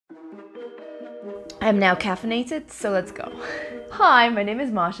I'm now caffeinated, so let's go. Hi, my name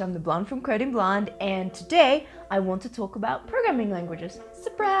is Masha, I'm the blonde from Coding Blonde, and today I want to talk about programming languages.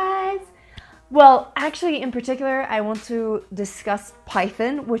 Surprise! Well, actually, in particular, I want to discuss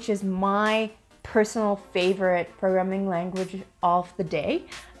Python, which is my personal favorite programming language of the day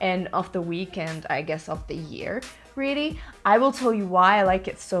and of the week and I guess of the year, really. I will tell you why I like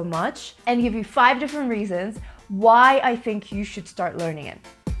it so much and give you 5 different reasons why I think you should start learning it.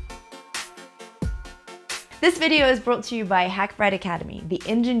 This video is brought to you by Hackbright Academy, the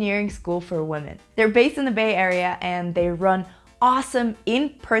engineering school for women. They're based in the Bay Area and they run awesome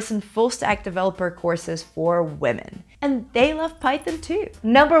in-person full-stack developer courses for women. And they love Python too.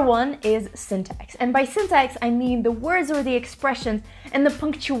 Number 1 is syntax. And by syntax, I mean the words or the expressions and the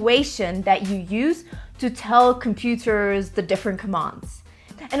punctuation that you use to tell computers the different commands.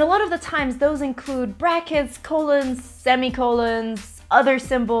 And a lot of the times those include brackets, colons, semicolons, other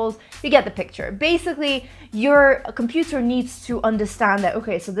symbols. You get the picture. Basically, your computer needs to understand that,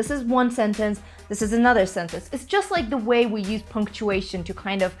 okay, so this is one sentence, this is another sentence. It's just like the way we use punctuation to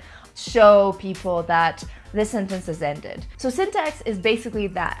kind of show people that this sentence is ended. So syntax is basically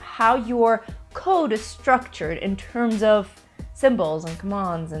that, how your code is structured in terms of symbols and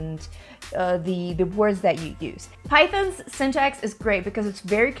commands and the words that you use. Python's syntax is great because it's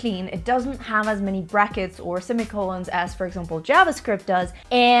very clean. It doesn't have as many brackets or semicolons as, for example, JavaScript does.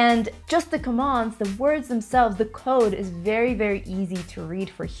 And just the commands, the words themselves, the code is very, very easy to read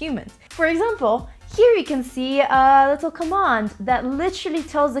for humans. For example, here you can see a little command that literally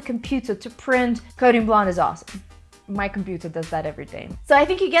tells the computer to print "Coding Blonde is awesome." My computer does that every day. So I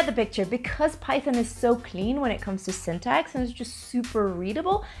think you get the picture. Because Python is so clean when it comes to syntax and it's just super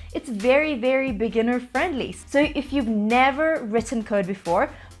readable, it's very, very beginner friendly. So if you've never written code before,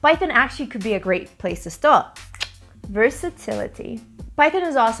 Python actually could be a great place to start. Versatility. Python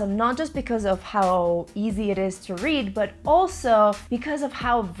is awesome, not just because of how easy it is to read, but also because of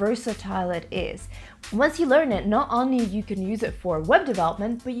how versatile it is. Once you learn it, not only you can use it for web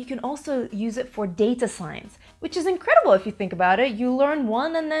development, but you can also use it for data science, which is incredible if you think about it. You learn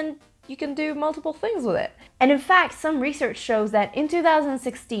one and then you can do multiple things with it. And in fact, some research shows that in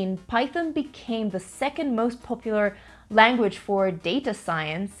 2016, Python became the second most popular language for data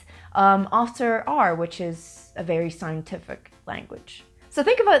science after R, which is a very scientific language. So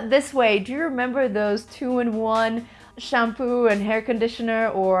think about it this way. Do you remember those 2-in-1 shampoo and hair conditioner,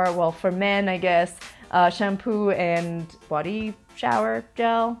 or, well, for men, I guess, shampoo and body shower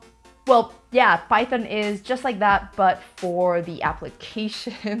gel? Well, yeah, Python is just like that, but for the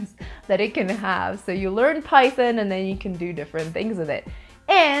applications that it can have. So you learn Python and then you can do different things with it.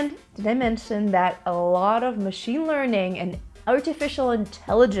 And did I mention that a lot of machine learning and artificial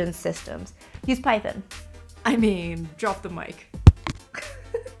intelligence systems use Python? I mean, drop the mic.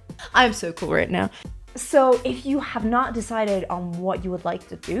 I'm so cool right now. So if you have not decided on what you would like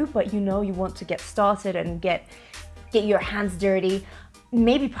to do, but you know you want to get started and get your hands dirty,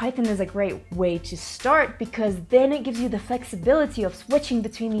 maybe Python is a great way to start, because then it gives you the flexibility of switching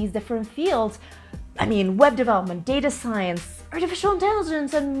between these different fields. I mean, web development, data science, artificial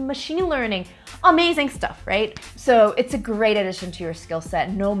intelligence, and machine learning. Amazing stuff, right? So it's a great addition to your skill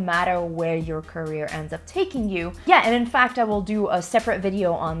set, no matter where your career ends up taking you. Yeah, and in fact, I will do a separate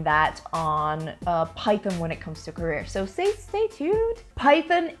video on that, on Python when it comes to career. So stay tuned.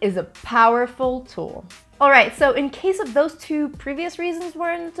 Python is a powerful tool. All right, so in case of those 2 previous reasons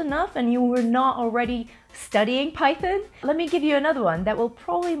weren't enough and you were not already studying Python, let me give you another one that will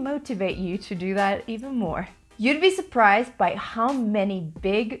probably motivate you to do that even more. You'd be surprised by how many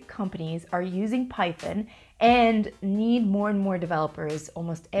big companies are using Python and need more and more developers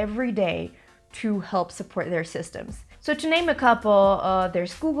almost every day to help support their systems. So to name a couple,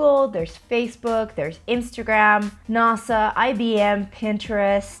 there's Google, there's Facebook, there's Instagram, NASA, IBM,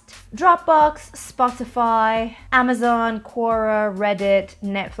 Pinterest, Dropbox, Spotify, Amazon, Quora, Reddit,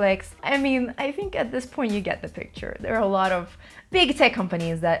 Netflix. I mean, I think at this point you get the picture. There are a lot of big tech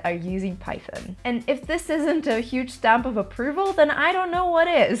companies that are using Python. And if this isn't a huge stamp of approval, then I don't know what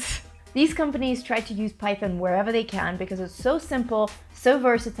is. These companies try to use Python wherever they can because it's so simple, so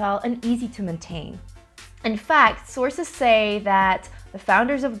versatile, and easy to maintain. In fact, sources say that the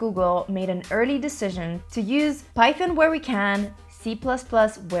founders of Google made an early decision to use Python where we can, C++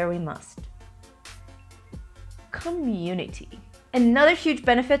 where we must. Community. Another huge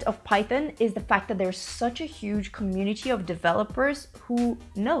benefit of Python is the fact that there's such a huge community of developers who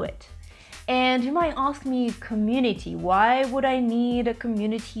know it. And you might ask me, community, why would I need a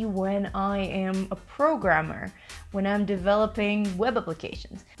community when I am a programmer, when I'm developing web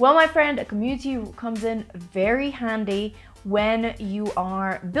applications? Well, my friend, a community comes in very handy when you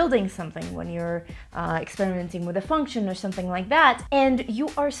are building something, when you're experimenting with a function or something like that, and you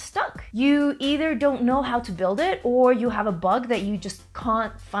are stuck. You either don't know how to build it or you have a bug that you just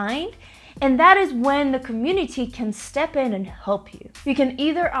can't find. And that is when the community can step in and help you. You can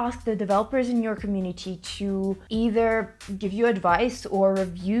either ask the developers in your community to either give you advice or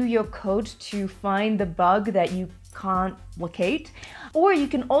review your code to find the bug that you can't locate, or you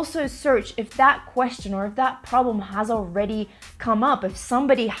can also search if that question or if that problem has already come up, if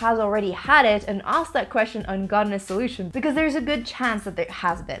somebody has already had it, and ask that question and gotten a solution, because there's a good chance that there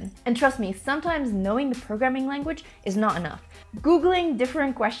has been. And trust me, sometimes knowing the programming language is not enough. Googling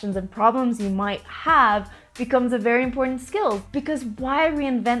different questions and problems you might have becomes a very important skill, because why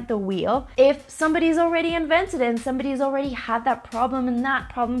reinvent the wheel if somebody's already invented it and somebody's already had that problem and that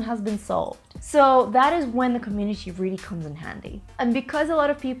problem has been solved? So that is when the community really comes in handy. And because a lot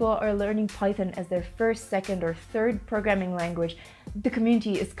of people are learning Python as their first, second, or third programming language, the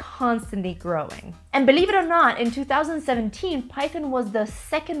community is constantly growing. And believe it or not, in 2017, Python was the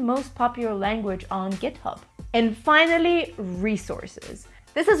second most popular language on GitHub. And finally, resources.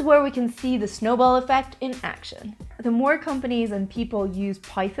 This is where we can see the snowball effect in action. The more companies and people use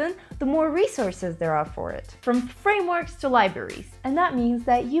Python, the more resources there are for it, from frameworks to libraries. And that means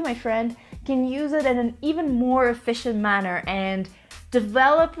that you, my friend, can use it in an even more efficient manner and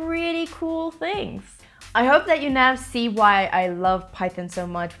develop really cool things. I hope that you now see why I love Python so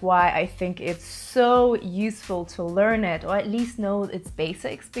much, why I think it's so useful to learn it, or at least know its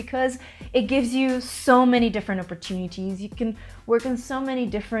basics, because it gives you so many different opportunities. You can work in so many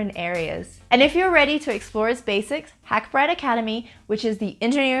different areas. And if you're ready to explore its basics, Hackbright Academy, which is the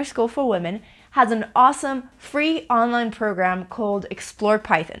engineering school for women, has an awesome free online program called Explore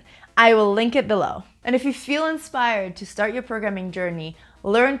Python. I will link it below. And if you feel inspired to start your programming journey,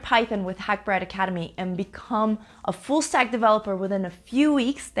 learn Python with Hackbright Academy, and become a full stack developer within a few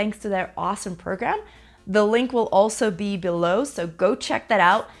weeks thanks to their awesome program, the link will also be below, so go check that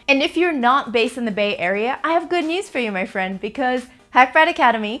out. And if you're not based in the Bay Area, I have good news for you, my friend, because Hackbright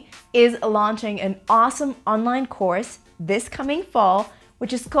Academy is launching an awesome online course this coming fall,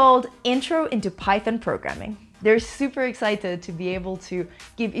 which is called Intro into Python Programming. They're super excited to be able to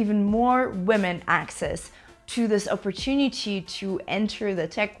give even more women access to this opportunity to enter the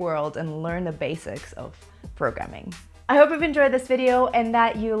tech world and learn the basics of programming. I hope you've enjoyed this video and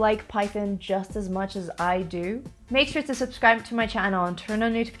that you like Python just as much as I do. Make sure to subscribe to my channel and turn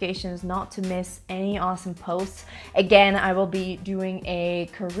on notifications not to miss any awesome posts. Again, I will be doing a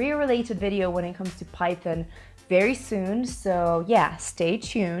career-related video when it comes to Python very soon, so yeah, stay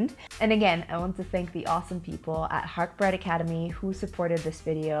tuned. And again, I want to thank the awesome people at Hackbright Academy who supported this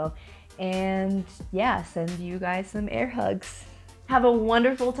video, and yeah, send you guys some air hugs. Have a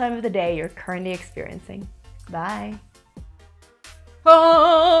wonderful time of the day you're currently experiencing. Bye.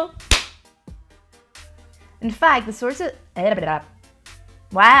 Oh! In fact, the source of...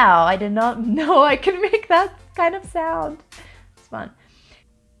 Wow, I did not know I could make that kind of sound. It's fun.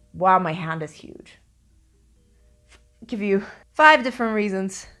 Wow, my hand is huge. Give you 5 different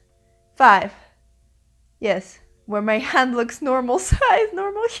reasons. 5. Yes, where my hand looks normal size,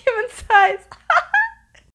 normal human size.